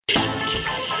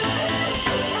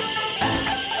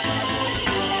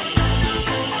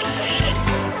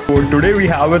So today we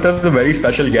have with us a very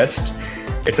special guest.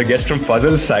 It's a guest from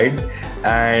Fuzzle's side,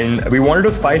 and we wanted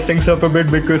to spice things up a bit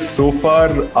because so far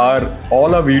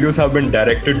all our videos have been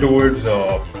directed towards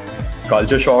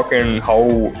culture shock and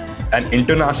how an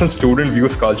international student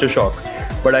views culture shock.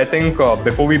 But I think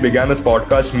before we began this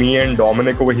podcast, me and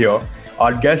Dominic over here,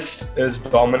 our guest is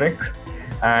Dominic,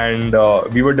 and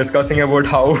we were discussing about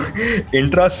how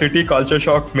intra-city culture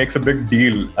shock makes a big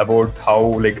deal about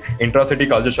how intra-city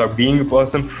culture shock, being a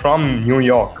person from New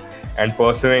York and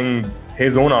pursuing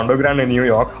his own undergrad in New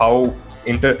York, how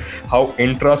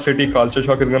intra-city culture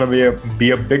shock is going to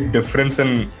be a big difference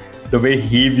in the way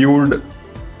he viewed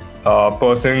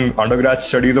pursuing undergrad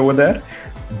studies over there.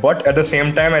 But at the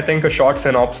same time, I think a short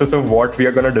synopsis of what we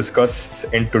are going to discuss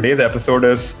in today's episode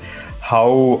is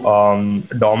how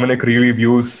Dominic really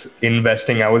views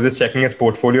investing. I was just checking his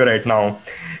portfolio right now.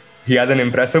 He has an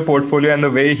impressive portfolio, and the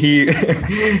way he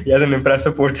has an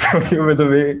impressive portfolio with the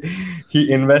way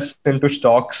he invests into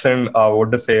stocks and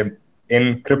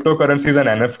in cryptocurrencies and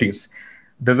NFTs.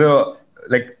 This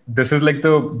is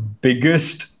the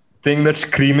biggest thing that's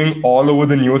screaming all over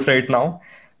the news right now.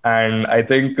 And I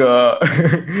think we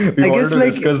wanted to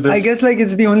discuss this. I guess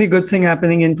it's the only good thing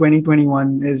happening in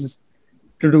 2021 is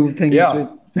to do things with.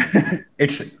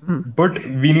 But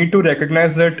we need to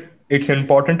recognize that it's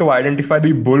important to identify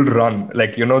the bull run,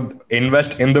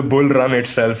 invest in the bull run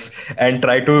itself and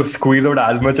try to squeeze out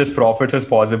as much as profits as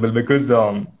possible, because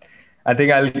I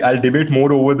think I'll debate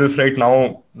more over this right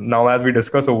now as we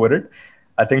discuss over it.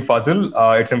 I think Fuzzle,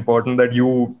 it's important that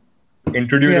you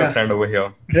introduce your friend over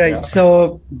here. Right. Yeah.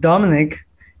 So Dominic,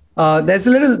 there's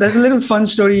a little fun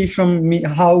story from me,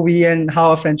 how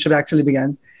our friendship actually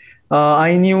began.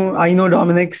 I know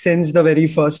Dominic since the very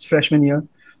first freshman year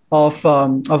of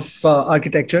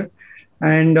architecture,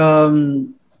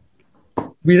 and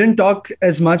we didn't talk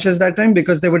as much as that time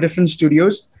because there were different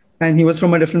studios, and he was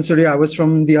from a different studio. I was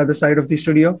from the other side of the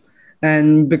studio.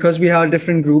 And because we had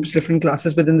different groups, different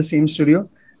classes within the same studio,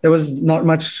 there was not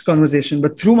much conversation.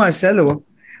 But through Marcelo,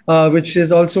 which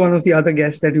is also one of the other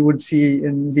guests that you would see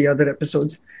in the other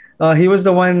episodes, he was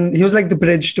like the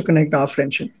bridge to connect our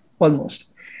friendship, almost.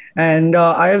 And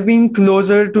I have been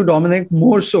closer to Dominic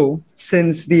more so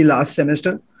since the last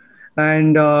semester.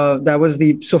 And that was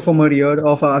the sophomore year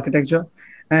of architecture.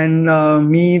 And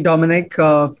me, Dominic,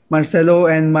 Marcelo,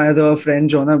 and my other friend,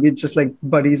 Jonah, we're just like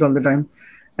buddies all the time.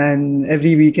 And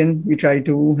every weekend, we try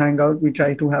to hang out. We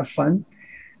try to have fun.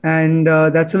 And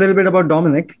that's a little bit about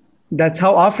Dominic. That's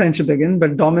how our friendship began.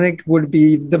 But Dominic would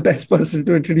be the best person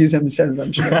to introduce himself,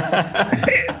 I'm sure.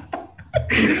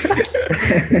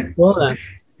 Well then,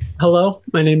 hello,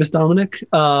 my name is Dominic.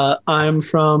 I'm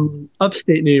from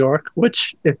upstate New York,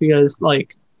 which if you guys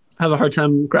have a hard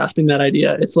time grasping that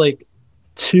idea, it's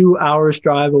 2 hours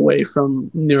drive away from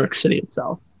New York City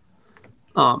itself.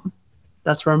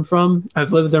 That's where I'm from.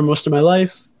 I've lived there most of my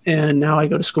life, and now I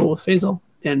go to school with Faisal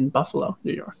in Buffalo,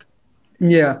 New York.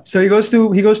 Yeah, so he goes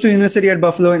to University at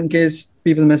Buffalo. In case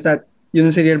people missed that,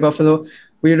 University at Buffalo.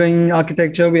 We're doing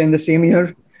architecture. We're in the same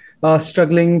year,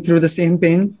 struggling through the same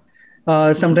pain,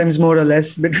 sometimes more or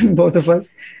less between both of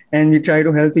us, and we try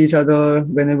to help each other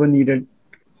whenever needed.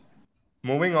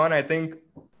 Moving on, I think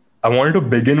I wanted to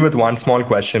begin with one small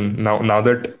question. Now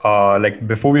that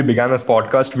before we began this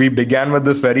podcast,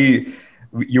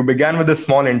 you began with this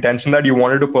small intention that you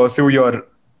wanted to pursue your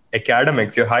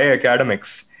academics, your higher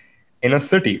academics in a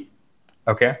city.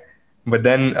 Okay. But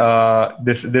then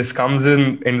this comes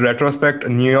in retrospect.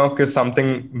 New York is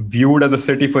something viewed as a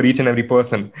city for each and every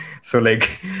person. So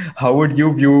how would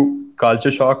you view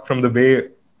culture shock from the way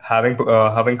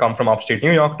having come from upstate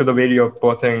New York to the way you're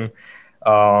pursuing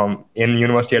in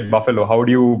University at Buffalo? How would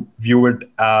you view it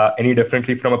any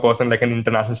differently from a person like an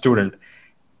international student?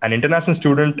 An international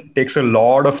student takes a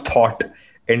lot of thought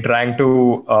in trying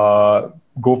to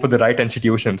go for the right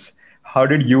institutions.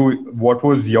 What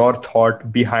was your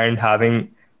thought behind having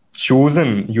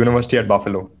chosen University at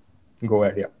Buffalo? Go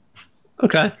ahead, yeah.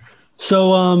 Okay.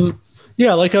 So,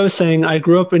 like I was saying, I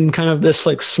grew up in kind of this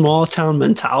small town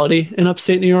mentality in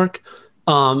upstate New York.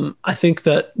 I think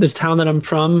that the town that I'm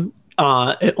from,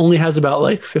 it only has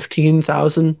about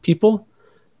 15,000 people,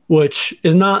 which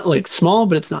is not small,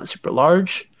 but it's not super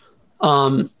large.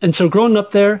 And so growing up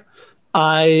there,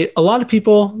 a lot of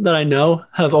people that I know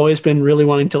have always been really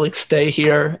wanting to stay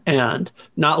here and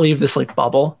not leave this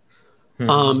bubble.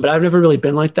 But I've never really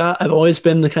been like that. I've always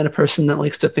been the kind of person that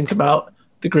likes to think about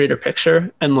the greater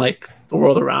picture and the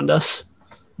world around us.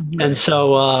 Mm-hmm. And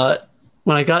so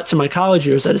when I got to my college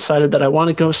years, I decided that I want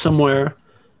to go somewhere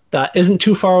that isn't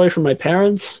too far away from my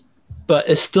parents, but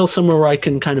is still somewhere where I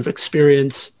can kind of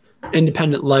experience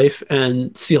independent life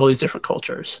and see all these different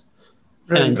cultures.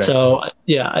 Right. So,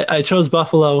 yeah, I chose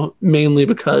Buffalo mainly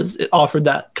because it offered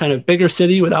that kind of bigger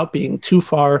city without being too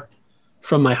far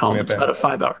from my home. It's about a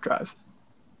 5-hour drive.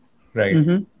 Right.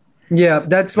 Mm-hmm. Yeah,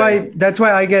 that's why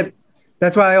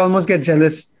I almost get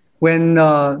jealous when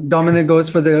Dominic goes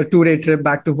for the 2-day trip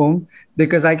back to home,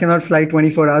 because I cannot fly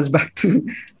 24 hours back to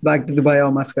Dubai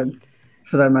or Muscat,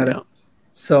 for that matter. Yeah.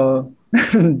 So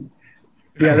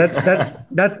yeah,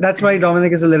 that's why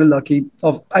Dominic is a little lucky.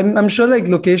 I'm sure like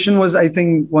location was, I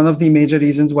think, one of the major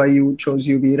reasons why you chose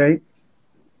UB, right?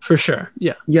 For sure.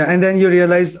 Yeah. Yeah, and then you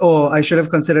realize, oh, I should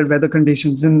have considered weather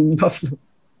conditions in Buffalo.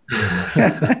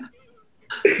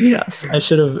 Yes, I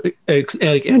should have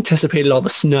anticipated all the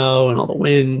snow and all the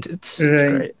wind. It's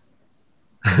great.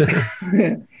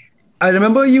 I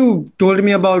remember you told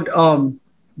me about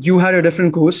you had a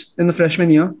different course in the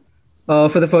freshman year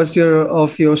for the first year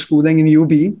of your schooling in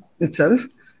UB itself,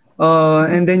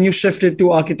 and then you shifted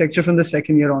to architecture from the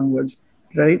second year onwards,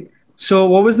 right? So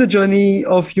what was the journey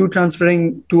of you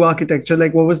transferring to architecture?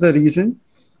 Like, what was the reason?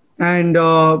 And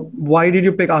why did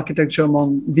you pick architecture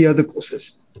among the other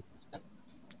courses?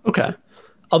 Okay.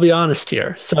 I'll be honest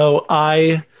here. So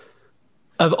I've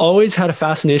always had a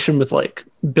fascination with like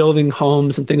building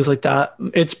homes and things like that.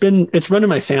 It's run in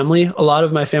my family. A lot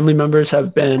of my family members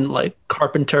have been like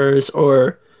carpenters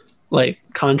or like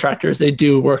contractors. They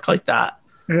do work like that.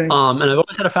 Right. And I've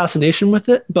always had a fascination with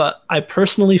it, but I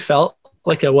personally felt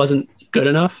like I wasn't good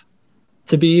enough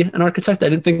to be an architect. I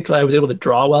didn't think I was able to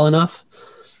draw well enough.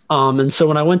 And so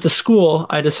when I went to school,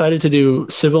 I decided to do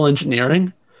civil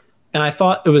engineering, and I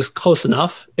thought it was close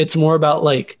enough. It's more about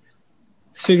like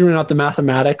figuring out the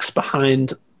mathematics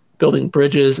behind building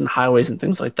bridges and highways and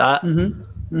things like that.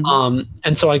 Mm-hmm. Mm-hmm.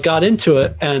 And so I got into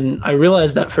it, and I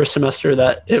realized that first semester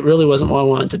that it really wasn't what I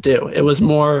wanted to do. It was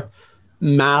more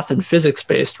math and physics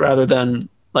based rather than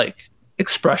like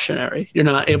expressionary. You're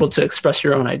not able to express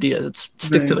your own ideas. It's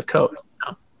stick to the code.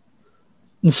 You know?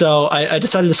 And so I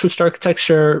decided to switch to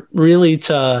architecture really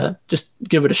to just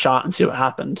give it a shot and see what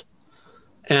happened.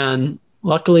 And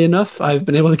luckily enough, I've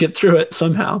been able to get through it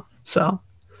somehow. So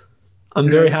I'm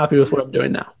very happy with what I'm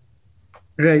doing now.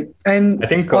 Right. And I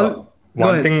think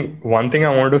one thing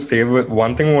I wanted to say,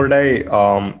 one thing what I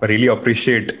really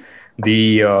appreciate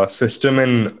the system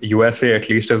in USA at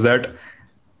least is that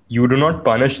you do not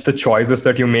punish the choices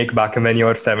that you make back when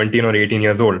you're 17 or 18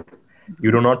 years old.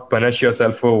 You do not punish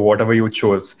yourself for whatever you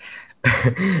chose.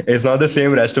 It's not the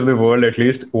same rest of the world, at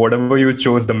least. Whatever you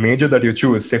chose, the major that you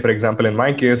choose, say for example, in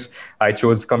my case, I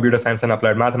chose computer science and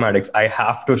applied mathematics. I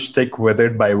have to stick with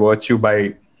it by virtue,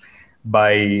 by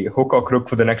hook or crook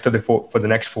for the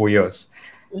next 4 years.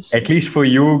 At least for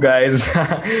you guys,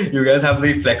 you guys have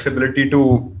the flexibility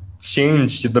to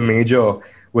change the major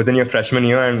within your freshman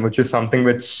year, and which is something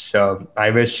which I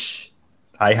wish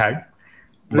I had.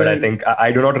 But I think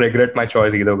I do not regret my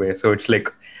choice either way. So it's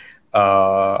like,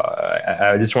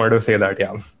 I just wanted to say that,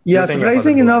 yeah. Yeah,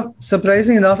 surprising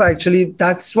enough, actually,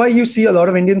 that's why you see a lot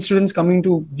of Indian students coming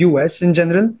to US in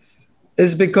general,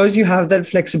 is because you have that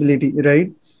flexibility,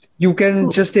 right? You can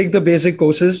just take the basic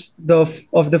courses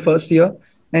of the first year,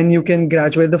 and you can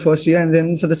graduate the first year, and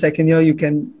then for the second year, you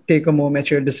can take a more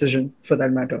mature decision for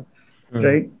that matter,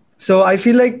 right? So I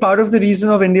feel like part of the reason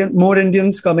of more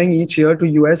Indians coming each year to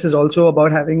US is also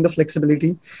about having the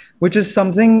flexibility, which is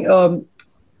something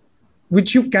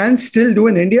which you can still do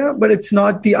in India, but it's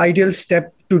not the ideal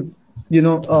step to,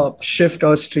 shift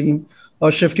or stream or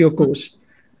shift your course.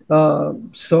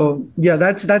 So yeah,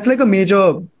 that's like a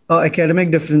major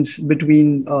academic difference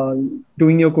between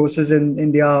doing your courses in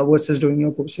India versus doing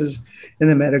your courses in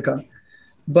America.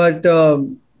 But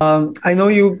I know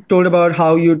you told about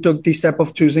how you took the step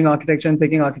of choosing architecture and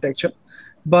picking architecture,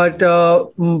 but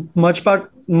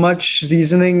much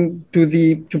reasoning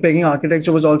to picking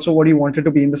architecture was also what you wanted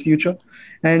to be in the future.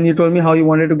 And you told me how you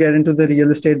wanted to get into the real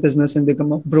estate business and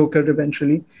become a broker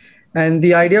eventually. And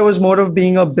the idea was more of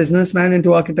being a businessman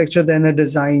into architecture than a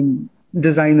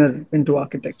designer into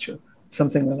architecture,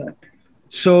 something like that.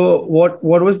 So what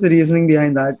was the reasoning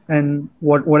behind that, and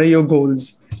what are your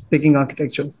goals picking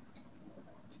architecture?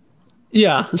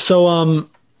 Yeah. So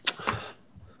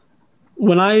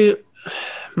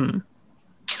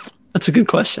that's a good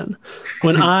question.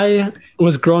 When I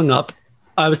was growing up,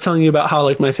 I was telling you about how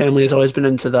like my family has always been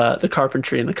into the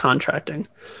carpentry and the contracting.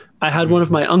 I had one of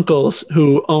my uncles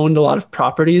who owned a lot of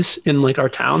properties in like our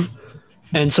town.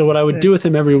 And so what I would do with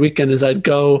him every weekend is I'd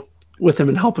go with him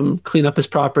and help him clean up his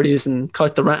properties and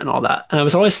collect the rent and all that. And I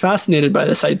was always fascinated by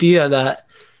this idea that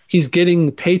he's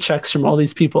getting paychecks from all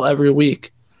these people every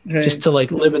week just to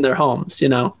like live in their homes,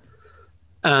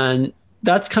 And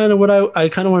that's kind of what I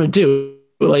kind of want to do.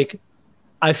 Like,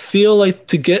 I feel like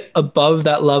to get above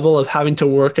that level of having to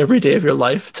work every day of your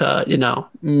life to,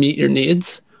 meet your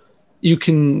needs, you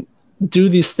can do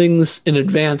these things in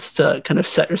advance to kind of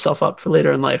set yourself up for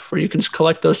later in life where you can just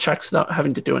collect those checks without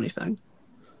having to do anything.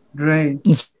 Right.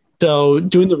 And so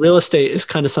doing the real estate is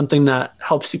kind of something that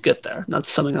helps you get there. That's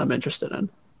something I'm interested in.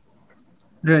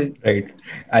 Right. Right.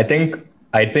 I think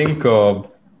the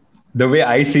way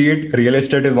I see it, real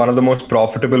estate is one of the most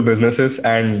profitable businesses,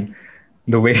 and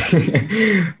the way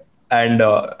and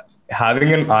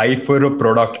having an eye for a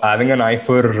product, having an eye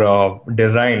for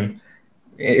design,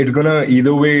 it's gonna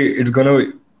either way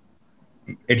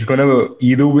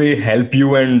help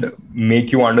you and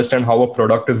make you understand how a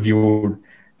product is viewed.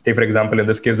 Say, for example, in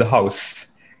this case, the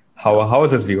house, how a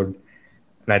house is viewed.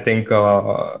 And I think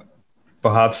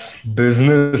perhaps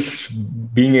business,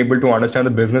 being able to understand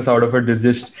the business out of it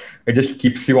it just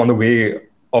keeps you on the way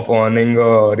of earning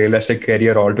a realistic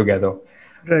career altogether.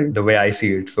 Right. The way I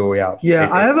see it. So yeah.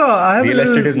 I have real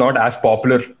estate is not as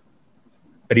popular.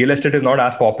 Real estate is not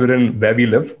as popular in where we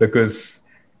live because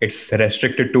it's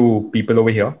restricted to people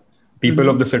over here. People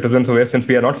of the citizens over here, since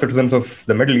we are not citizens of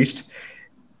the Middle East,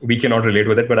 we cannot relate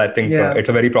with it. But I think it's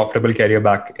a very profitable career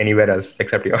back anywhere else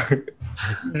except here.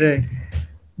 Right.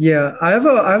 Yeah, I have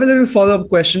a little follow-up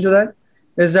question to that.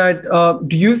 Is that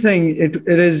do you think it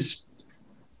is,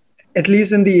 at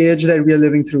least in the age that we are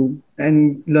living through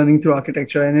and learning through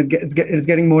architecture, and it's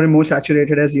getting more and more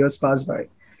saturated as years pass by,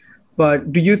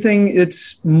 but do you think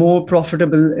it's more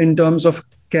profitable in terms of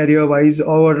career-wise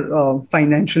or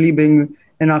financially being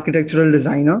an architectural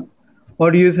designer? Or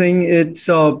do you think it's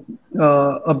a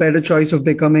better choice of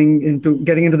getting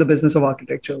into the business of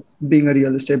architecture, being a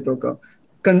real estate broker?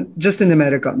 Just in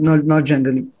America, not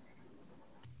generally.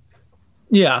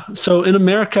 Yeah. So in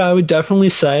America, I would definitely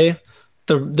say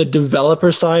the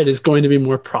developer side is going to be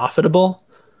more profitable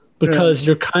because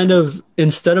you're kind of,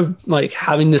 instead of like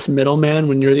having this middleman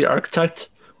when you're the architect,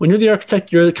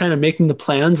 you're kind of making the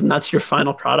plans and that's your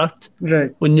final product.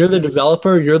 Right. When you're the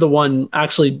developer, you're the one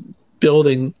actually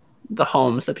building the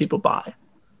homes that people buy.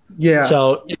 Yeah.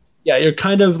 So yeah, you're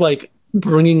kind of like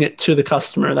bringing it to the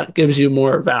customer. That gives you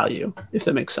more value, if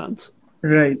that makes sense.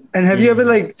 Right. And have you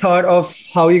ever thought of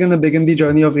how you're going to begin the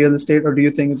journey of real estate, or do you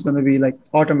think it's going to be like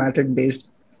automatic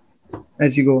based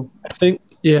as you go? I think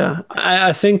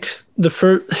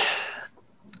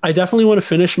I definitely want to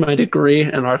finish my degree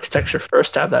in architecture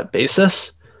first to have that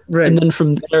basis. Right. And then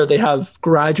from there, they have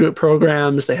graduate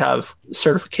programs, they have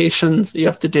certifications that you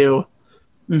have to do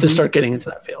to start getting into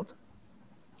that field.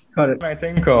 Got it. I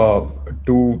think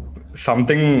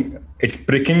it's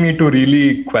pricking me to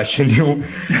really question you,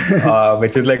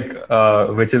 which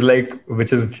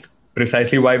is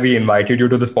precisely why we invited you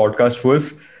to this podcast,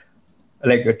 was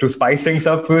like to spice things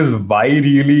up. Was why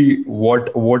really, what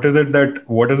is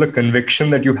the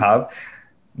conviction that you have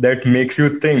that makes you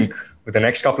think with the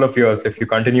next couple of years, if you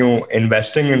continue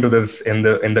investing into this in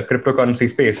the cryptocurrency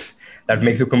space, that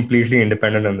makes you completely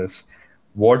independent in this?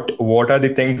 What are the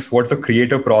things? What's the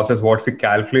creative process? What's the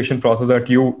calculation process that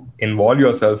you involve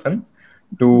yourself in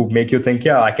to make you think,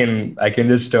 I can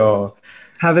just have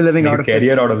a living out of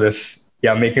career out of this.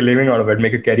 Yeah, make a living out of it,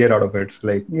 make a career out of it. It's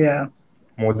like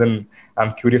more than,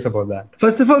 I'm curious about that.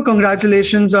 First of all,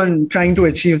 congratulations on trying to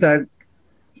achieve that,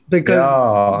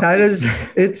 because that is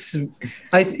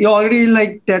you're already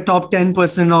like the top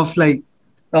 10% of like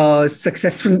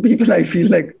successful people, I feel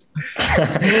like.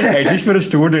 At least for a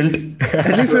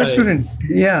student.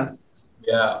 Yeah.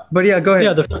 But yeah, go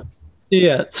ahead.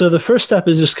 So the first step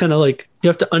is just kind of like, you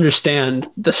have to understand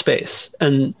the space,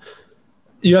 and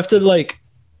you have to, like,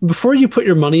 before you put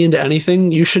your money into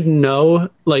anything, you should know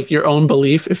like your own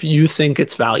belief if you think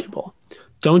it's valuable.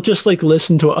 Don't just like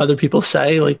listen to what other people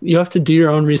say. Like, you have to do your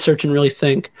own research and really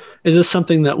think, is this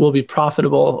something that will be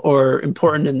profitable or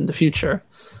important in the future?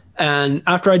 And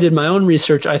after I did my own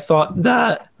research, I thought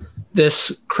that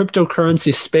this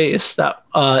cryptocurrency space that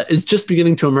is just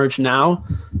beginning to emerge now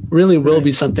really will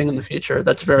be something in the future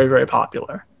that's very, very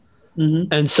popular.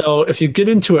 And so if you get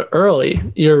into it early,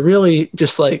 you're really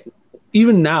just like,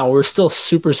 even now, we're still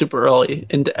super, super early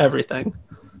into everything.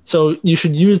 So you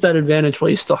should use that advantage while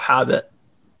you still have it,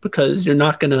 because you're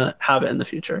not going to have it in the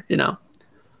future,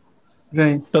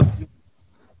 Right. But,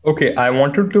 okay, I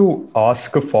wanted to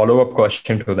ask a follow-up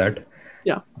question to that.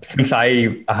 Yeah. Since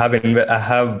I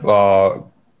have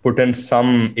put in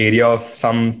some area of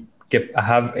I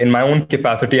have in my own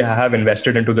capacity, I have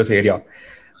invested into this area.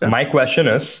 Okay. My question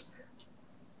is,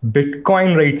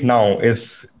 Bitcoin right now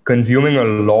is consuming a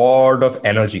lot of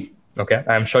energy. Okay,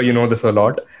 I'm sure you know this a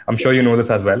lot. I'm sure you know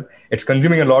this as well. It's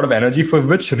consuming a lot of energy. For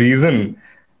which reason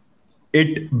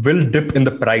it will dip in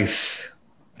the price,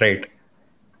 right?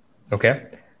 Okay.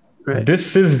 Right.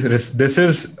 This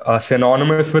is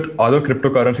synonymous with other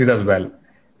cryptocurrencies as well.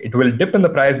 It will dip in the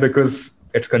price because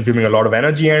it's consuming a lot of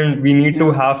energy, and we need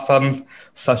to have some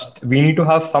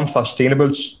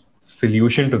sustainable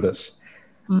solution to this.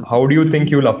 How do you think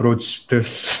you'll approach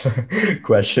this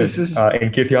question? This is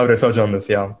In case you have research on this,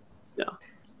 yeah. Yeah.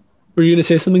 Were you going to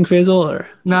say something, Faisal? Or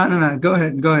no. Go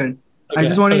ahead. I Okay,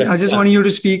 just want okay, I just yeah. want you to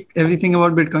speak everything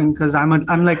about Bitcoin because I'm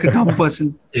like a dumb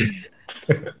person.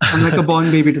 I'm like a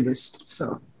born baby to this.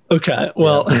 So Okay.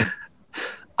 Well,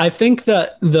 I think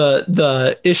that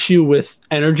the issue with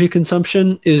energy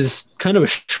consumption is kind of a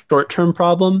short-term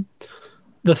problem.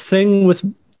 The thing with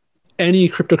any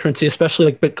cryptocurrency, especially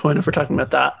like Bitcoin, if we're talking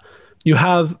about that, you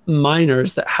have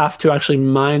miners that have to actually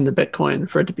mine the Bitcoin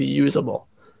for it to be usable.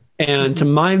 And to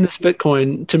mine this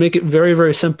Bitcoin, to make it very,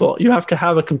 very simple, you have to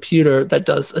have a computer that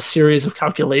does a series of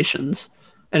calculations.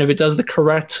 And if it does the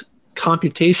correct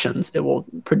computations, it will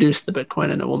produce the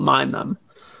Bitcoin and it will mine them.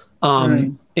 Right.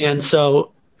 And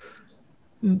so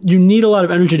you need a lot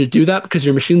of energy to do that because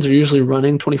your machines are usually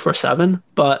running 24/7.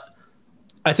 But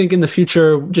I think in the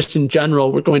future, just in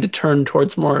general, we're going to turn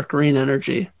towards more green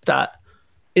energy that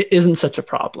it isn't such a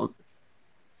problem.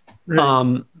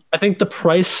 Right. I think the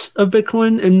price of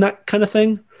Bitcoin and that kind of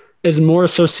thing is more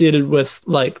associated with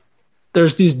like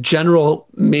there's these general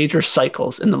major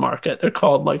cycles in the market. They're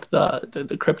called like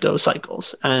the crypto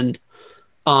cycles. And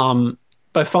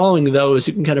by following those,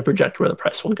 you can kind of project where the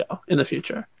price will go in the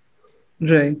future.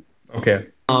 Right. Okay.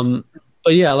 But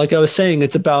yeah, like I was saying,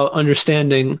 it's about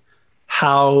understanding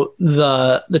how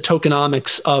the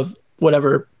tokenomics of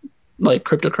whatever like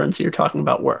cryptocurrency you're talking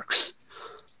about works.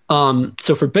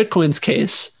 So for Bitcoin's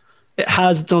case, it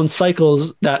has its own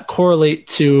cycles that correlate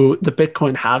to the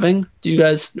Bitcoin halving. Do you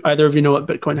guys, either of you know what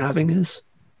Bitcoin halving is?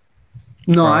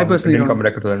 No, I personally didn't don't. come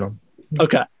back to that, no.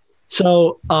 Okay.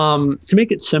 So to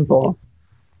make it simple,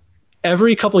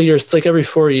 every couple of years, it's like every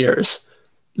 4 years,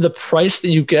 the price that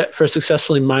you get for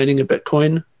successfully mining a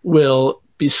Bitcoin will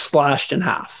be slashed in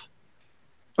half.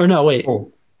 Or no, wait.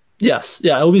 Oh, Yes.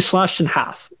 Yeah, it will be slashed in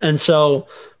half. And so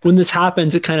when this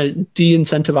happens, it kind of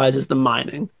de-incentivizes the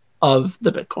mining of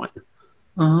the Bitcoin.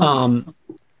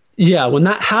 Yeah, when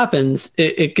that happens,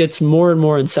 it gets more and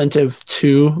more incentive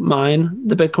to mine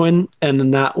the Bitcoin, and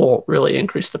then that will really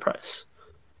increase the price.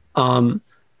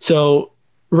 So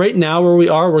right now where we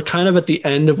are, we're kind of at the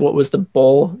end of what was the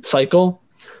bull cycle.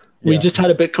 We just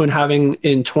had a Bitcoin halving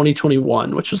in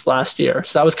 2021, which was last year.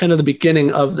 So that was kind of the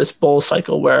beginning of this bull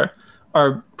cycle where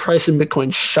our price in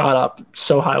Bitcoin shot up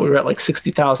so high. We were at like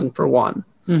 60,000 for one.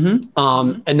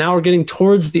 And now we're getting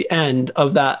towards the end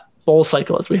of that bull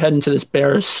cycle as we head into this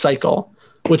bear cycle,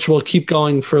 which will keep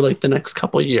going for like the next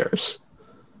couple of years.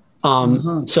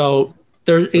 So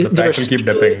the price will keep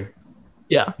dipping.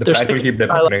 Yeah. The price will keep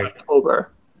dipping, like right?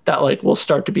 October that like will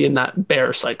start to be in that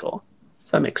bear cycle. If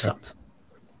that makes sense.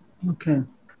 Okay.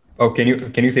 Oh, can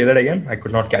you say that again? I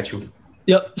could not catch you.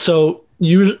 Yep. So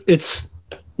it's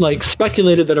like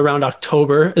speculated that around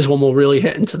October is when we'll really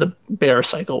hit into the bear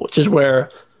cycle, which is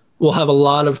where we'll have a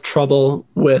lot of trouble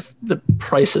with the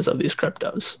prices of these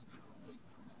cryptos.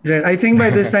 Right. I think by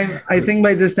this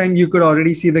time you could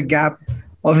already see the gap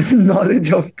of the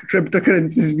knowledge of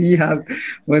cryptocurrencies we have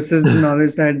versus the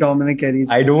knowledge that Dominic carries.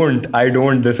 I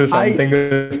don't. This is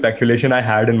something speculation I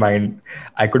had in mind.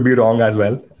 I could be wrong as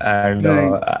well, and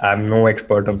I'm no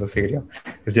expert on this area.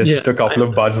 It's just a couple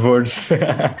of buzzwords,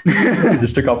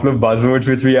 just a couple of buzzwords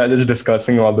which we are just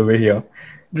discussing all the way here.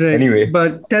 Right. Anyway,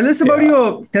 but tell us about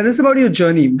your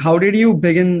journey. How did you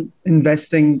begin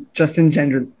investing just in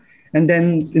general, and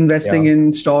then investing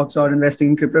in stocks or investing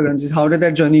in cryptocurrencies? How did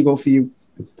that journey go for you?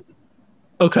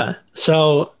 Okay,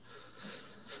 so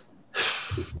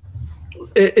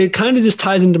it kind of just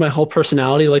ties into my whole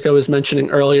personality, like I was mentioning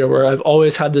earlier, where I've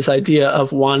always had this idea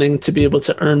of wanting to be able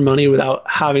to earn money without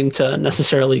having to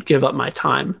necessarily give up my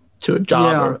time to a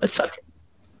job or etc.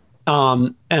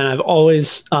 And I've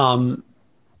always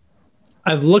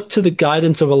I've looked to the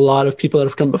guidance of a lot of people that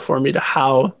have come before me to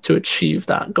how to achieve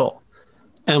that goal.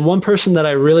 And one person that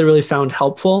I really, really found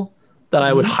helpful that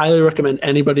I would highly recommend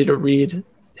anybody to read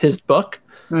his book.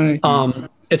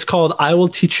 It's called I Will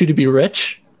Teach You to Be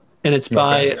Rich. And it's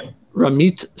by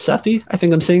Ramit Sethi. I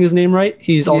think I'm saying his name right.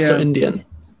 He's also Indian.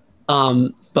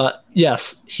 But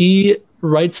yes, he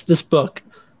writes this book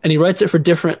and he writes it for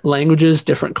different languages,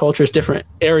 different cultures, different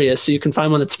areas. So you can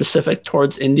find one that's specific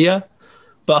towards India.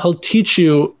 But he'll teach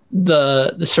you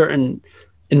the certain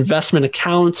investment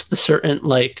accounts, the certain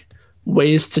like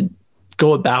ways to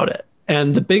go about it.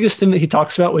 And the biggest thing that he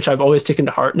talks about, which I've always taken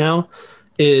to heart now,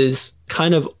 is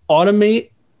kind of automate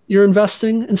you're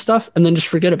investing and stuff, and then just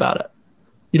forget about it.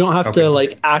 You don't have to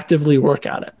like actively work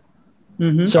at it.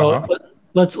 Mm-hmm. So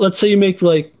let's say you make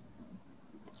like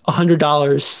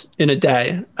 $100 in a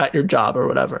day at your job or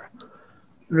whatever.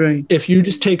 Right. If you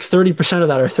just take 30% of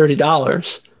that or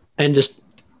 $30 and just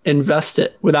invest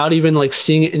it without even like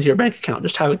seeing it into your bank account,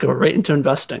 just have it go right into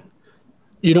investing.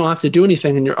 You don't have to do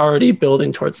anything and you're already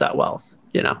building towards that wealth,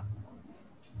 you know?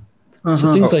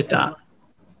 So things like that.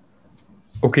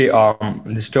 Okay,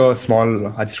 just a small,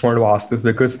 I just wanted to ask this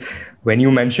because when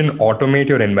you mention automate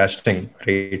your investing,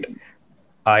 right?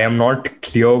 I am not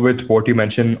clear with what you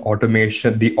mentioned,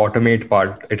 automation, the automate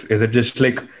part. Is it just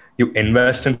like you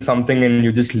invest in something and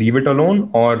you just leave it alone,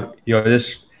 or you're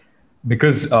just,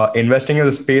 because investing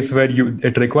is a space where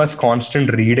it requires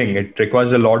constant reading. It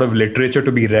requires a lot of literature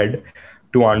to be read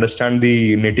to understand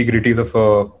the nitty-gritties of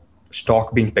a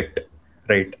stock being picked,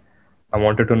 right? I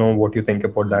wanted to know what you think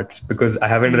about that because I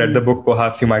haven't read the book.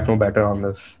 Perhaps you might know better on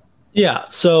this. Yeah.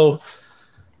 So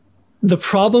the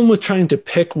problem with trying to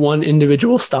pick one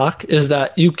individual stock is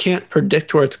that you can't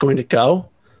predict where it's going to go.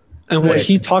 And what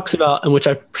he talks about, and which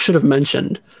I should have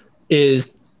mentioned,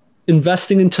 is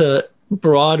investing into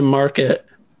broad market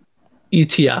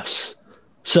ETFs.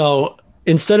 So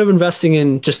instead of investing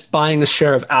in just buying a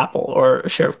share of Apple or a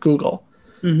share of Google,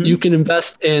 you can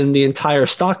invest in the entire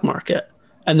stock market.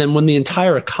 And then when the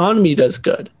entire economy does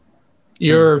good,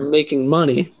 you're making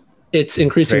money. It's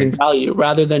increasing in value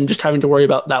rather than just having to worry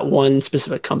about that one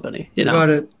specific company. You know? Got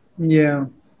it. Yeah.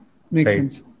 Makes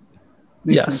sense.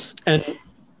 Makes sense.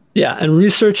 And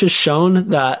research has shown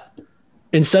that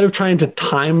instead of trying to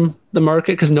time the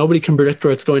market, because nobody can predict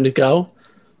where it's going to go,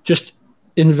 just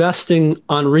investing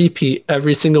on repeat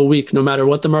every single week, no matter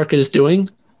what the market is doing,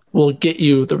 will get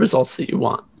you the results that you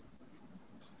want.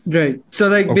 Right. So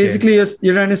like basically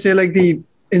you're trying to say like the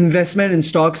investment in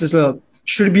stocks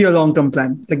should be a long-term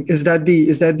plan. Like is that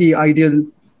the ideal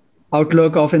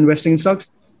outlook of investing in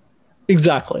stocks?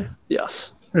 Exactly.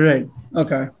 Yes. Right.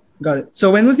 Okay. Got it. So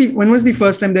when was the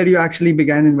first time that you actually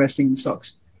began investing in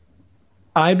stocks?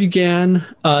 I began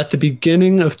at the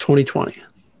beginning of 2020.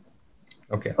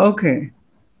 Okay.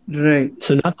 Right.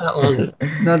 So not that long ago.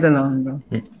 Not that long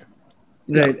ago.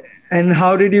 Right. And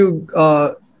how did you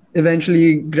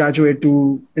eventually graduate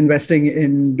to investing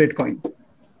in Bitcoin?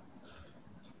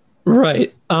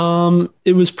 Right.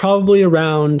 It was probably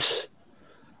around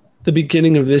the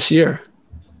beginning of this year,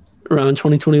 around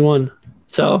 2021.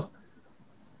 So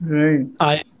right.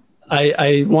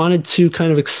 I wanted to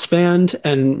kind of expand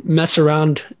and mess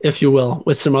around, if you will,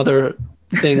 with some other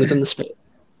things in the space.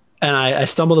 And I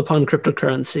stumbled upon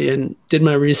cryptocurrency and did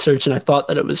my research, and I thought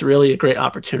that it was really a great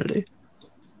opportunity.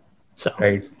 So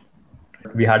right.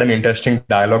 We had an interesting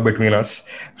dialogue between us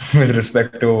with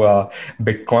respect to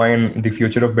Bitcoin, the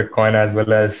future of Bitcoin, as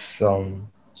well as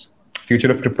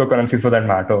future of cryptocurrencies for that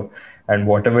matter, and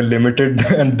whatever limited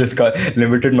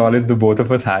limited knowledge the both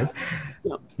of us had.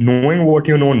 Yeah. Knowing what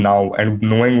you know now and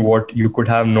knowing what you could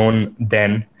have known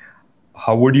then,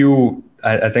 how would you?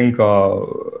 I think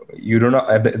you don't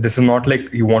know. This is not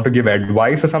like you want to give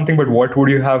advice or something, but what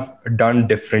would you have done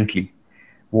differently?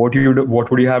 What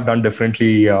would you have done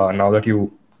differently now that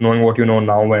knowing what you know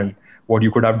now and what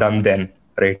you could have done then,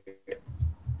 right?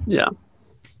 Yeah.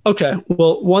 Okay.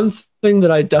 Well, one thing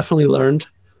that I definitely learned,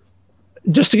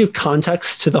 just to give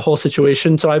context to the whole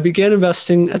situation. So I began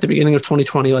investing at the beginning of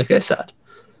 2020, like I said.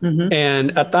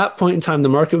 And at that point in time, the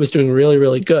market was doing really,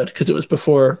 really good because it was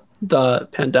before the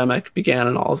pandemic began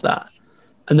and all of that.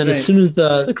 And then as soon as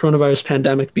the coronavirus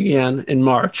pandemic began in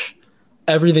March,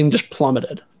 everything just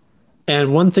plummeted.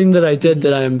 And one thing that I did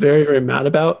that I am very, very mad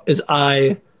about is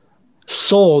I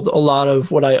sold a lot of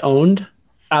what I owned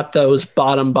at those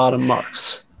bottom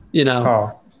marks, you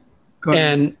know? Oh.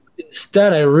 And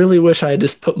instead, I really wish I had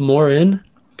just put more in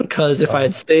because if I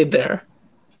had stayed there,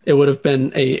 it would have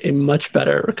been a much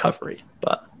better recovery.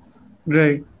 But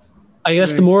I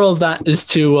guess the moral of that is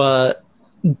to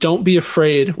don't be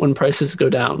afraid when prices go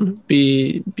down.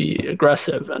 Be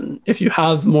aggressive. And if you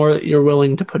have more that you're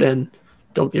willing to put in,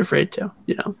 don't be afraid to,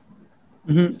 you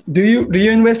know. Do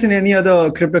you invest in any other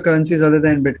cryptocurrencies other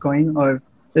than Bitcoin, or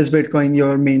is Bitcoin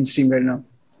your mainstream right now?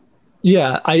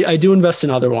 Yeah, I do invest in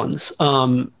other ones.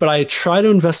 But I try to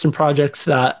invest in projects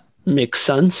that make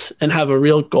sense and have a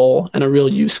real goal and a real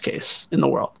use case in the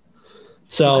world.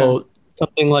 So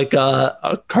something like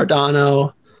a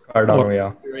Cardano,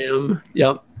 Ethereum,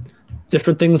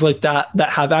 different things like that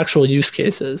have actual use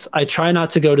cases. I try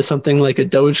not to go to something like a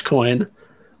Dogecoin,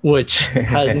 which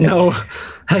has no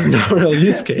real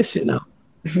use case, you know.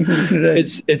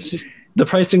 It's just the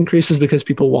price increases because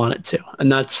people want it to,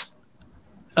 and that's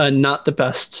not the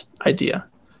best idea.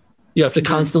 You have to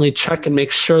constantly check and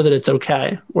make sure that it's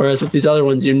okay. Whereas with these other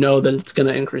ones, you know that it's going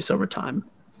to increase over time.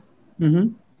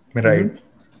 Right.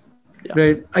 Yeah.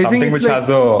 Right. I think it's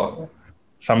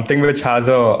something which has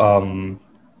a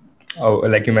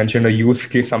like you mentioned, a use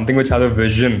case, something which has a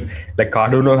vision. Like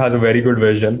Cardano has a very good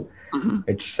vision.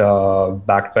 It's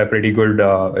backed by pretty good.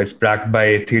 It's backed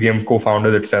by Ethereum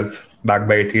co-founder itself, backed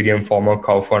by Ethereum, former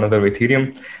co-founder of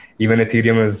Ethereum. Even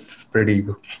Ethereum is pretty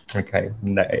good. Okay,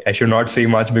 I should not say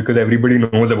much because everybody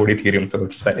knows about Ethereum, so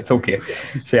it's okay.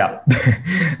 So yeah,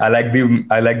 I like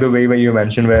the way where you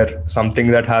mentioned where something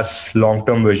that has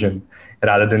long-term vision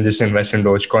rather than just invest in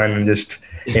Dogecoin and just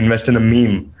invest in a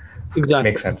meme. Exactly.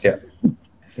 Makes sense. Yeah.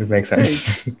 It makes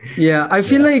sense. Yeah, I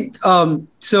feel like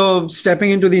so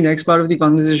stepping into the next part of the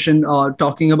conversation,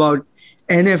 talking about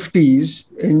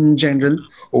NFTs in general,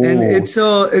 and it's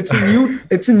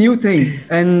a new thing,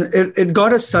 and it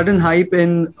got a sudden hype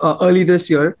in early this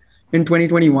year in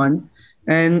 2021,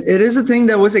 and it is a thing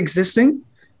that was existing,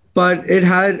 but it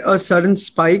had a sudden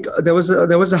spike. There was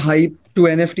a hype to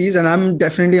NFTs, and I'm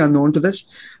definitely unknown to this.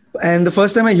 And the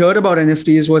first time I heard about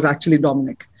NFTs was actually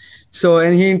Dominic. So,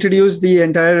 and he introduced the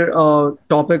entire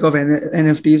topic of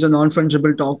NFTs, a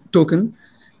non-fungible token.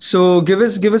 So, give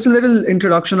us a little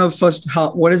introduction of first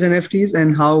what is NFTs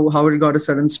and how it got a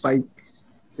sudden spike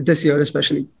this year,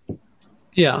 especially.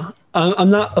 Yeah, I'm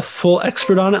not a full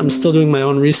expert on it. I'm still doing my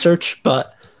own research,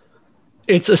 but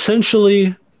it's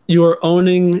essentially you're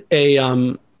owning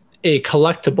a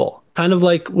collectible, kind of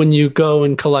like when you go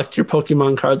and collect your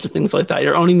Pokemon cards or things like that.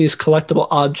 You're owning these collectible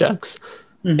objects.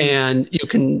 And you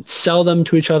can sell them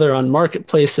to each other on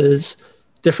marketplaces,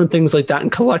 different things like that,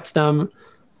 and collect them.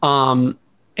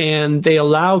 And they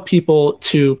allow people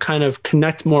to kind of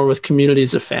connect more with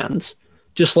communities of fans,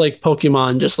 just like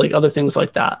Pokemon, just like other things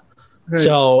like that. Right.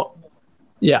 So,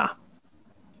 yeah.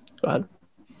 Go ahead.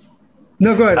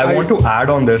 No, go ahead. I want to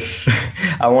add on this.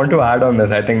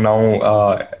 I think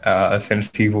now,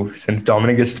 since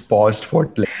Dominic just paused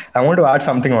for, I want to add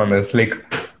something on this. Like,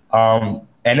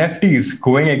 NFTs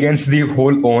going against the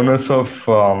whole owners of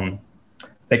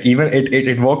even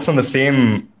it works on the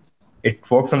same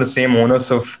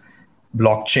owners of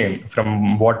blockchain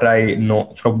from what I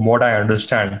know, from what I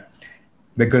understand,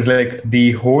 because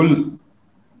the whole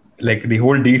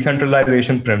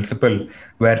decentralization principle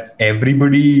where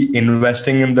everybody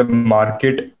investing in the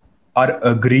market are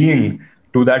agreeing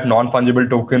to that non-fungible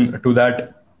token, to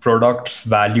that product's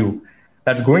value,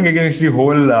 that's going against the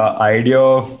whole idea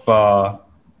of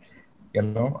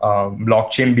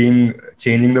blockchain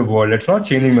changing the world. It's not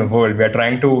changing the world. We're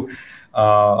trying to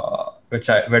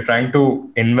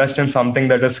invest in something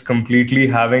that is completely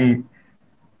having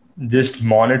just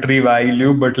monetary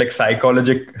value, but like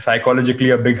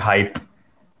psychologically a big hype,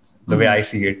 the way I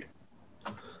see it.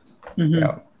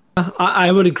 Yeah.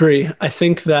 I would agree. I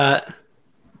think that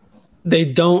they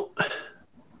don't,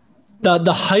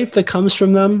 the hype that comes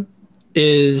from them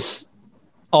is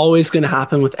always going to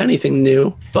happen with anything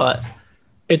new, but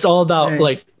it's all about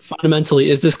fundamentally,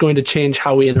 is this going to change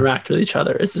how we interact with each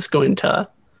other? Is this going to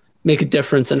make a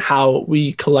difference in how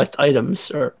we collect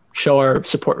items or show our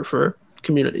support for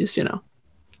communities,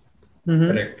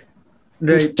 Correct.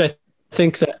 Which I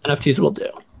think that NFTs will do.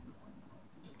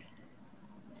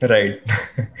 Right.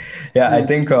 Yeah, I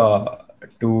think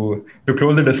to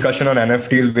close the discussion on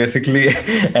NFTs, basically,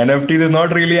 NFTs is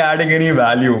not really adding any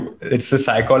value. It's a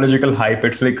psychological hype.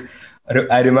 It's like,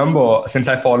 I remember, since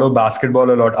I follow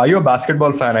basketball a lot. Are you a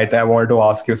basketball fan? I wanted to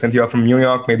ask you, since you're from New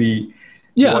York, maybe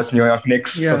you watch New York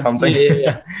Knicks or something.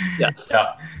 Yeah.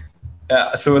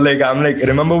 Yeah. So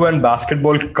remember when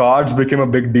basketball cards became a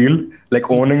big deal? Like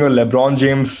owning a LeBron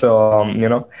James,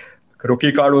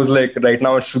 rookie card was right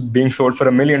now it's being sold for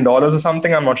 $1 million or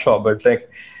something. I'm not sure, but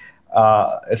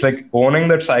it's like owning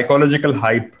that psychological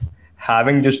hype,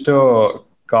 having just a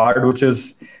card which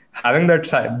is having that,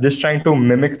 just trying to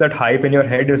mimic that hype in your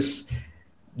head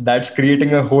that's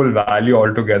creating a whole value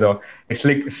altogether. It's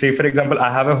like, say for example,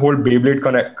 I have a whole Beyblade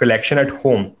collection at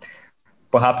home.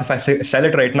 Perhaps if I sell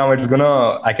it right now, I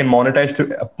can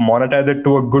monetize it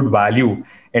to a good value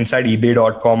inside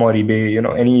eBay.com or eBay,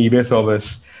 any eBay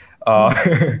service.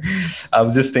 I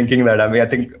was just thinking that. I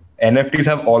think NFTs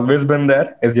have always been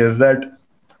there. It's just that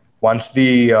once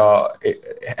the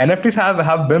NFTs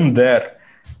have been there.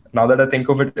 Now that I think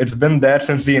of it, it's been there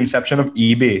since the inception of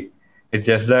eBay. It's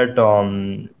just that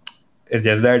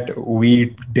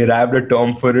we derived a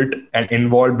term for it and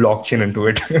involved blockchain into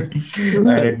it, and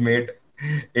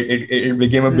it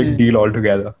became a big deal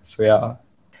altogether. So yeah.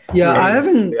 I have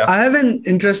an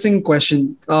interesting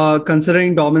question.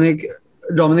 Considering Dominic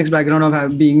Dominic's background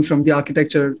of being from the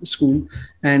architecture school,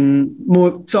 and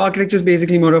so architecture is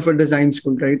basically more of a design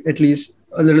school, right? At least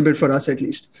a little bit for us, at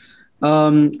least.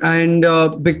 And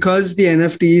because the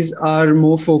NFTs are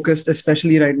more focused,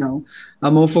 especially right now,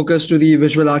 are more focused to the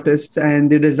visual artists and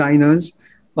the designers.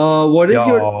 What do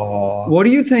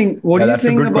you think? What do you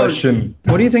think about? Question.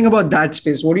 What do you think about that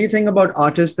space? What do you think about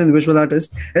artists and visual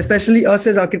artists, especially us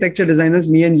as architecture designers,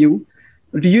 me and you?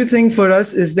 Do you think for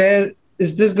us is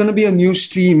this going to be a new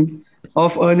stream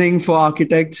of earning for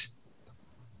architects?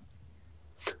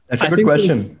 That's a good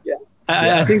question.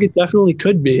 I think it definitely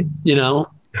could be. An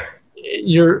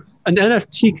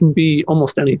NFT can be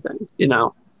almost anything.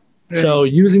 Right. So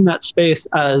using that space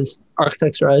as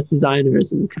architects or as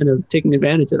designers and kind of taking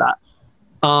advantage of that.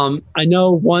 I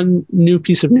know one new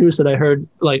piece of news that I heard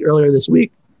like earlier this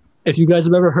week. If you guys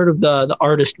have ever heard of the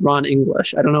artist Ron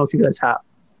English, I don't know if you guys have,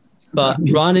 but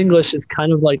Ron English is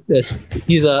kind of like this.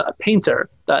 He's a painter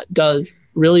that does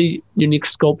really unique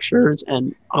sculptures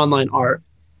and online art,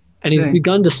 and he's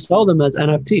begun to sell them as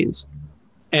NFTs,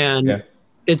 and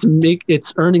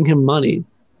it's earning him money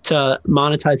to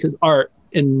monetize his art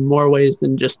in more ways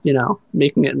than just,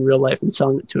 making it in real life and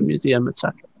selling it to a museum,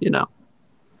 etc.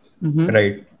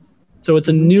 Right. So it's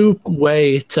a new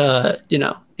way to,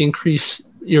 increase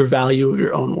your value of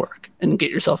your own work and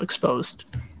get yourself exposed.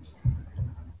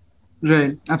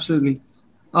 Right. Absolutely.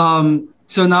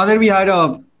 So now that we had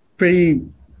a pretty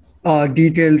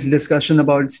detailed discussion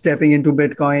about stepping into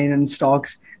Bitcoin and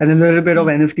stocks and a little bit of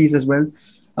NFTs as well,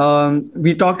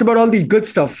 we talked about all the good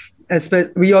stuff.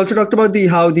 We also talked about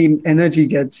how the energy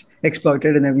gets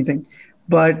exploited and everything.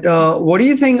 But what do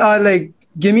you think are like?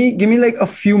 Give me like a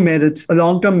few merits, a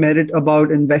long-term merit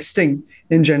about investing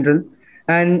in general,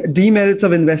 and demerits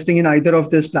of investing in either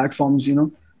of these platforms.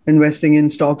 Investing in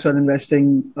stocks or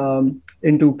investing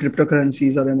into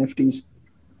cryptocurrencies or NFTs.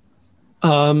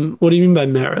 What do you mean by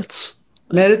merits?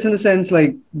 Merits in the sense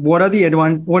like what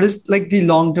is like the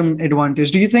long-term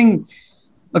advantage? Do you think?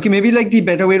 Okay, maybe like the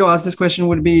better way to ask this question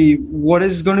would be, what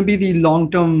is going to be the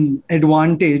long-term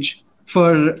advantage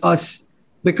for us?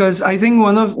 Because I think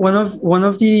one of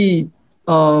the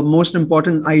most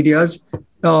important ideas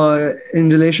in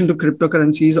relation to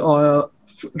cryptocurrencies or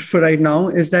for right now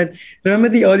is that, remember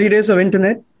the early days of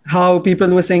internet, how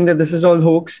people were saying that this is all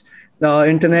hoax.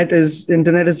 Internet is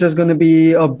just going to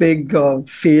be a big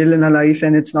fail in our life,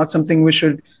 and it's not something we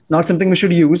should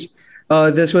use.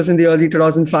 This was in the early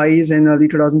 2005s and early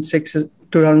 2006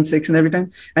 and every time.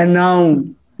 And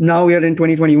now we are in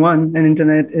 2021 and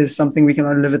internet is something we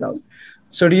cannot live without.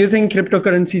 So do you think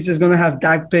cryptocurrencies is going to have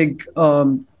that big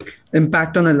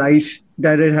impact on our life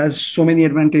that it has so many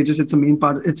advantages? It's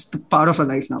the part of our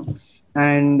life now.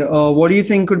 And what do you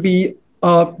think could be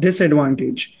a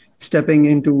disadvantage stepping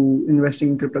into investing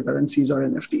in cryptocurrencies or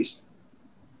NFTs?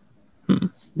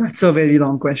 That's a very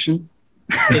long question.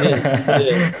 It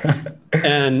is.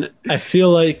 And I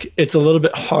feel like it's a little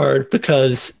bit hard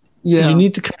because you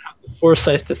need to kind of have the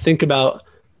foresight to think about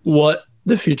what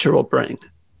the future will bring.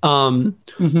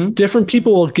 Different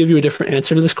people will give you a different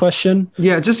answer to this question.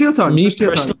 Yeah, just your thought.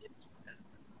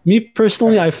 Me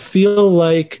personally, I feel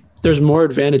like there's more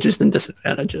advantages than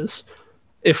disadvantages.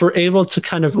 If we're able to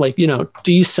kind of like,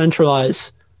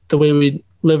 decentralize the way we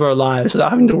live our lives without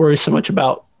having to worry so much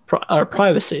about our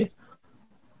privacy,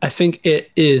 I think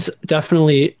it is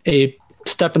definitely a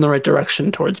step in the right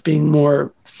direction towards being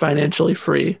more financially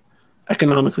free,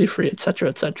 economically free, et cetera,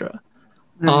 et cetera.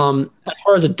 As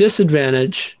far as a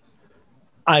disadvantage,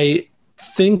 I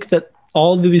think that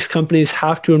all of these companies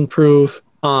have to improve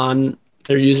on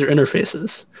their user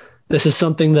interfaces. This is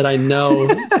something that I know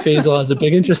Faisal has a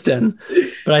big interest in,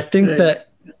 but I think that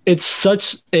it's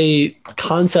such a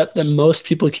concept that most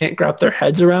people can't wrap their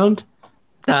heads around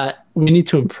that we need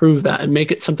to improve that and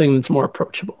make it something that's more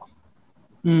approachable.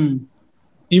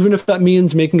 Even if that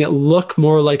means making it look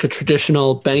more like a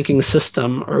traditional banking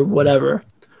system or whatever.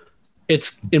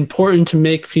 It's important to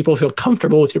make people feel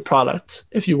comfortable with your product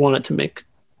if you want it to make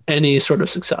any sort of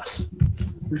success.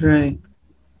 Right.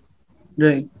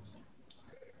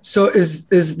 So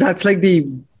that's like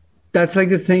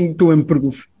the thing to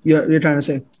improve. You're trying to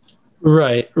say.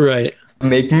 Right.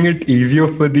 Making it easier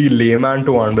for the layman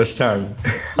to understand.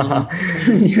 I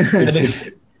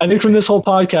think from this whole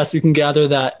podcast, we can gather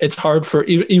that it's hard for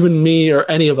even me or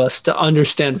any of us to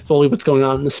understand fully what's going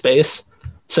on in the space.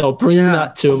 So bringing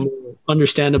that to a more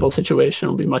understandable situation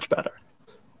will be much better.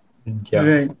 Yeah.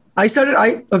 Right.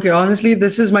 Honestly,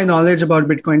 this is my knowledge about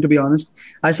Bitcoin, to be honest.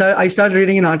 I started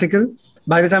reading an article.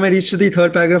 By the time I reached to the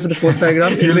third paragraph or the fourth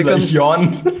paragraph, it becomes...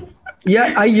 yawn.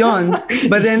 Yeah, I yawn,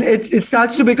 but then it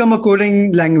starts to become a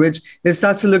coding language. It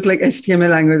starts to look like HTML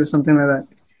language or something like that.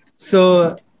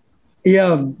 So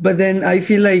yeah, but then I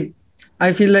feel like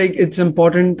it's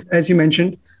important, as you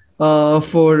mentioned,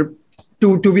 for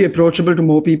to be approachable to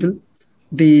more people.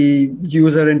 The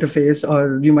user interface,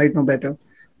 or you might know better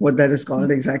what that is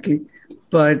called exactly.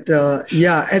 But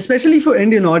yeah, especially for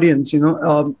Indian audience,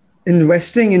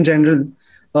 investing in general,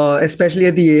 especially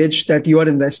at the age that you are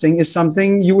investing, is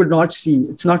something you would not see.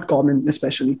 It's not common,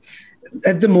 especially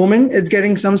at the moment. It's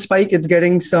getting some spike. It's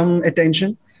getting some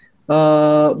attention,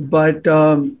 but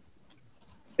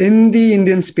in the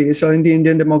Indian space or in the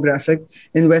Indian demographic,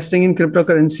 investing in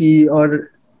cryptocurrency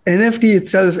or NFT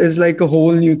itself is like a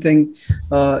whole new thing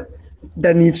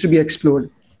that needs to be explored,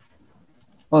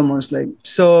 almost like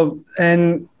so.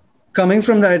 And coming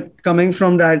from that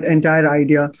entire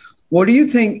idea, what do you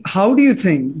think? How do you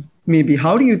think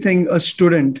a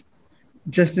student,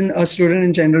 a student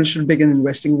in general, should begin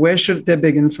investing? Where should they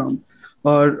begin from,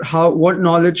 or what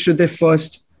knowledge should they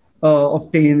first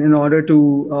obtain in order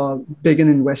to begin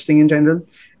investing in general?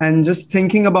 And just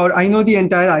thinking about, I know the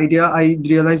entire idea. I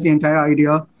realized the entire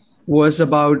idea was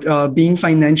about being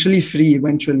financially free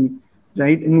eventually,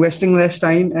 right? Investing less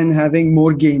time and having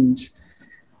more gains.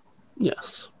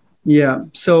 Yes. Yeah.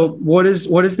 So what is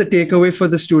the takeaway for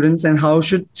the students, and how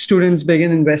should students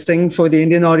begin investing for the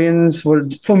Indian audience,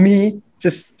 for me,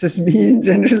 just me in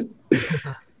general?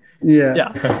 Yeah.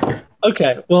 Yeah.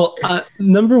 Okay. Well,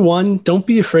 number one, don't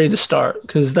be afraid to start,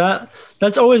 because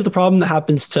that's always the problem that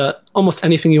happens to almost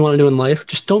anything you want to do in life.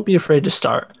 Just don't be afraid to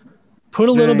start. Put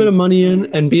a little bit of money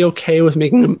in and be okay with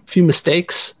making a few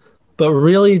mistakes, but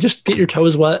really just get your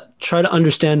toes wet. Try to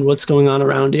understand what's going on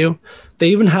around you. They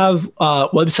even have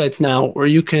websites now where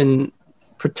you can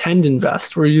pretend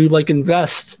invest, where you like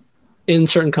invest in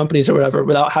certain companies or whatever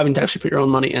without having to actually put your own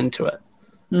money into it.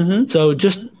 Mm-hmm. So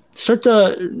just start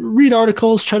to read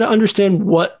articles, try to understand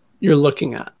what you're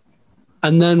looking at.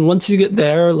 And then once you get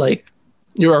there, like,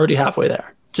 you're already halfway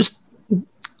there. Just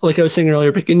like I was saying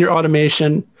earlier, begin your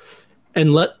automation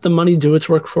and let the money do its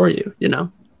work for you,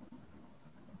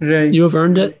 Right. You have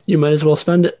earned it. You might as well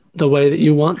spend it the way that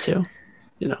you want to,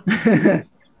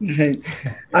 Right.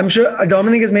 I'm sure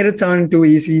Dominic has made it sound too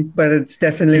easy, but it's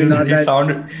definitely not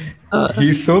that.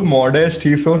 He's so modest.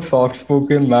 He's so soft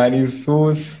spoken, man. He's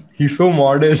so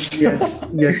modest. Yes.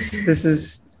 This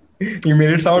is. He made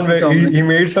it sound he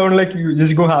made it sound like you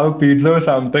just go have a pizza or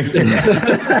something.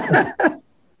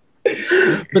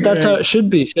 But that's how it should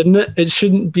be, shouldn't it? It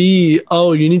shouldn't be,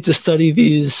 oh, you need to study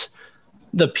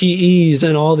the PEs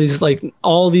and all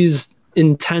these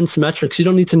intense metrics. You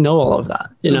don't need to know all of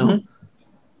that, Mm-hmm.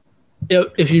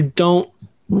 If you don't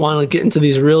want to get into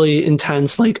these really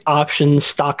intense, like options,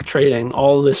 stock trading,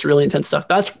 all this really intense stuff.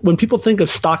 That's when people think of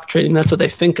stock trading, that's what they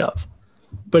think of.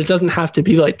 But it doesn't have to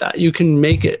be like that. You can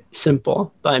make it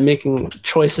simple by making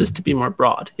choices to be more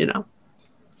broad,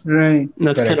 Right. And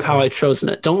that's kind of how I've chosen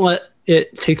it. Don't let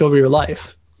it take over your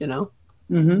life,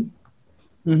 Mm-hmm.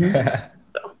 Mm-hmm.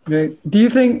 Right. Do you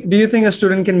think a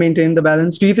student can maintain the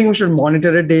balance? Do you think we should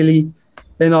monitor it daily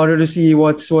in order to see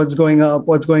what's going up,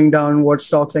 what's going down, what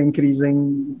stocks are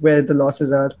increasing, where the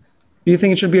losses are? Do you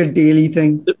think it should be a daily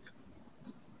thing?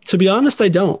 To be honest, I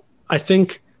don't. I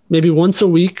think maybe once a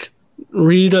week,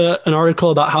 read an article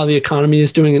about how the economy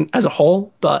is doing as a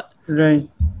whole, but right.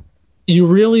 You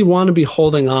really want to be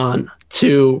holding on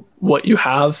to what you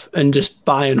have and just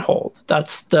buy and hold.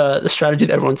 That's the strategy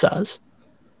that everyone says.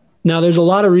 Now, there's a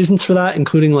lot of reasons for that,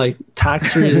 including like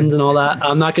tax reasons and all that.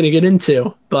 I'm not going to get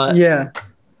into, but yeah,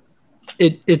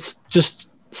 it's just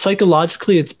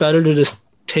psychologically, it's better to just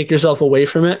take yourself away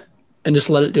from it and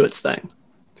just let it do its thing.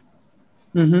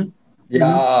 Mm-hmm.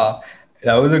 Yeah,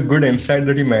 that was a good insight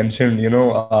that you mentioned.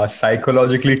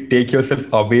 Psychologically take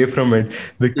yourself away from it,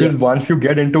 because once you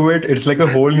get into it, it's like a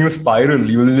whole new spiral.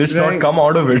 You will just not come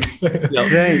out of it.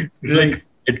 Right. It's like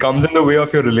it comes in the way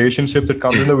of your relationships. It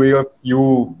comes in the way of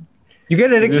you. You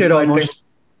get addicted almost.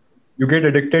 You get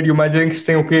addicted. You might just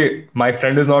think, okay, my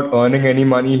friend is not earning any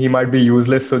money. He might be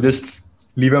useless. So just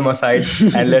leave him aside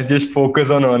and let's just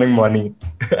focus on earning money.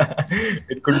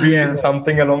 It could be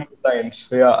something along the lines.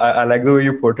 So yeah, I like the way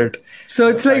you put it. So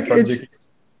it's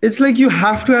like you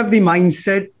have to have the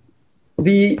mindset,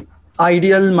 the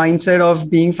ideal mindset of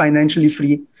being financially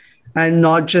free, and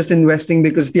not just investing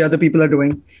because the other people are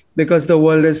doing, because the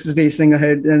world is racing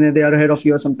ahead and they are ahead of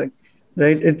you or something,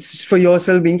 right? It's for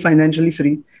yourself being financially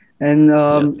free. And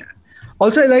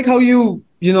also I like how you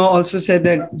also said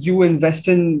that you invest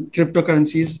in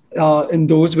cryptocurrencies, in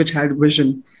those which had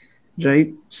vision,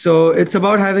 right? So it's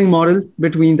about having model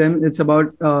between them. It's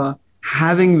about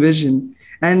having vision.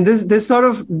 And this sort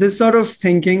of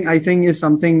thinking, I think, is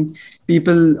something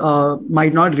people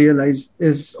might not realize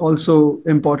is also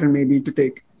important, maybe, to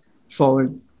take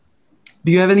forward.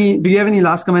 Do you have any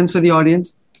last comments for the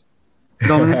audience,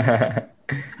 Dominic?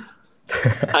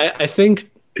 I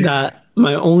think that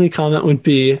my only comment would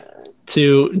be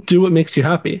to do what makes you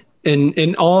happy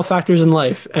in all factors in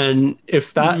life. And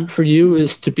if that for you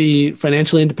is to be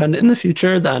financially independent in the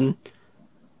future, then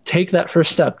take that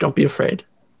first step. Don't be afraid.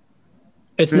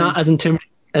 It's not as intimidating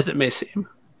as it may seem.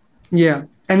 Yeah.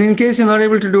 And in case you're not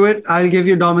able to do it, I'll give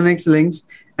you Dominic's links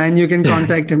and you can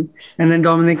contact him. And then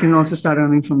Dominic can also start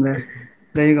earning from there.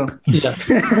 There you go. Yeah.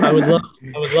 I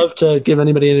would love to give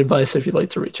anybody any advice if you'd like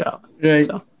to reach out. Right.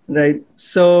 Right.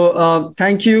 So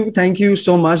thank you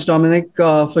so much, Dominic,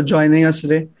 for joining us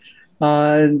today.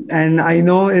 And I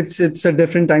know it's a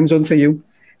different time zone for you.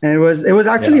 And it was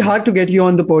actually hard to get you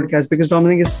on the podcast because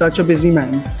Dominic is such a busy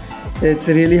man. It's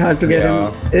really hard to get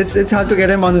him. It's hard to get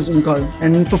him on the Zoom call.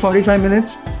 And for 45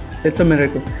 minutes, it's a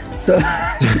miracle. So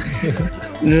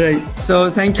right.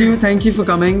 So thank you for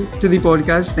coming to the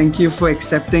podcast. Thank you for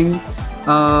accepting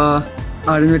our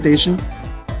invitation.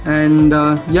 And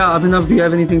Abhinav, do you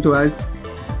have anything to add?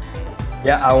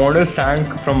 Yeah, I want to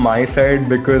thank from my side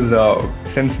because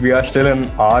since we are still in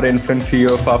our infancy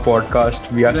of our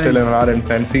podcast, we are still in our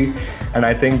infancy, and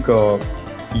I think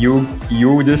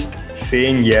you just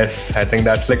saying yes, I think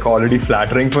that's like already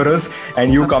flattering for us,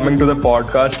 and you coming to the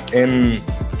podcast in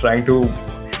trying to.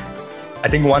 I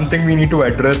think one thing we need to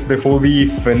address before we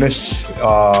finish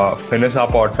our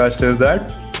podcast is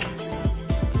that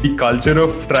the culture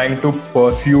of trying to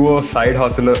pursue a side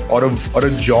hustle or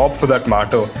a job for that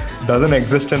matter doesn't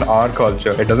exist in our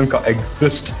culture. It doesn't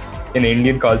exist in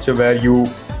Indian culture where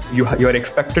you are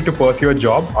expected to pursue a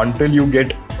job until you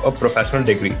get a professional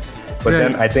degree. But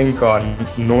then I think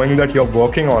knowing that you're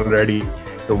working already,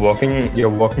 you're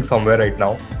working somewhere right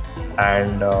now,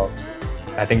 and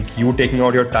I think you taking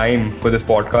out your time for this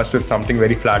podcast is something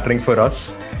very flattering for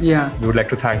us. Yeah, we would like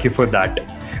to thank you for that.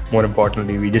 More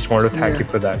importantly, we just want to thank you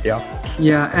for that.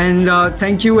 Yeah, and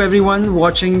thank you everyone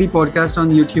watching the podcast on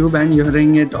YouTube and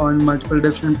hearing it on multiple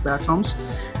different platforms.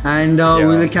 And we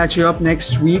will catch you up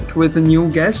next week with a new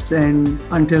guest. And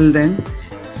until then,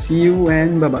 see you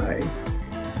and bye-bye.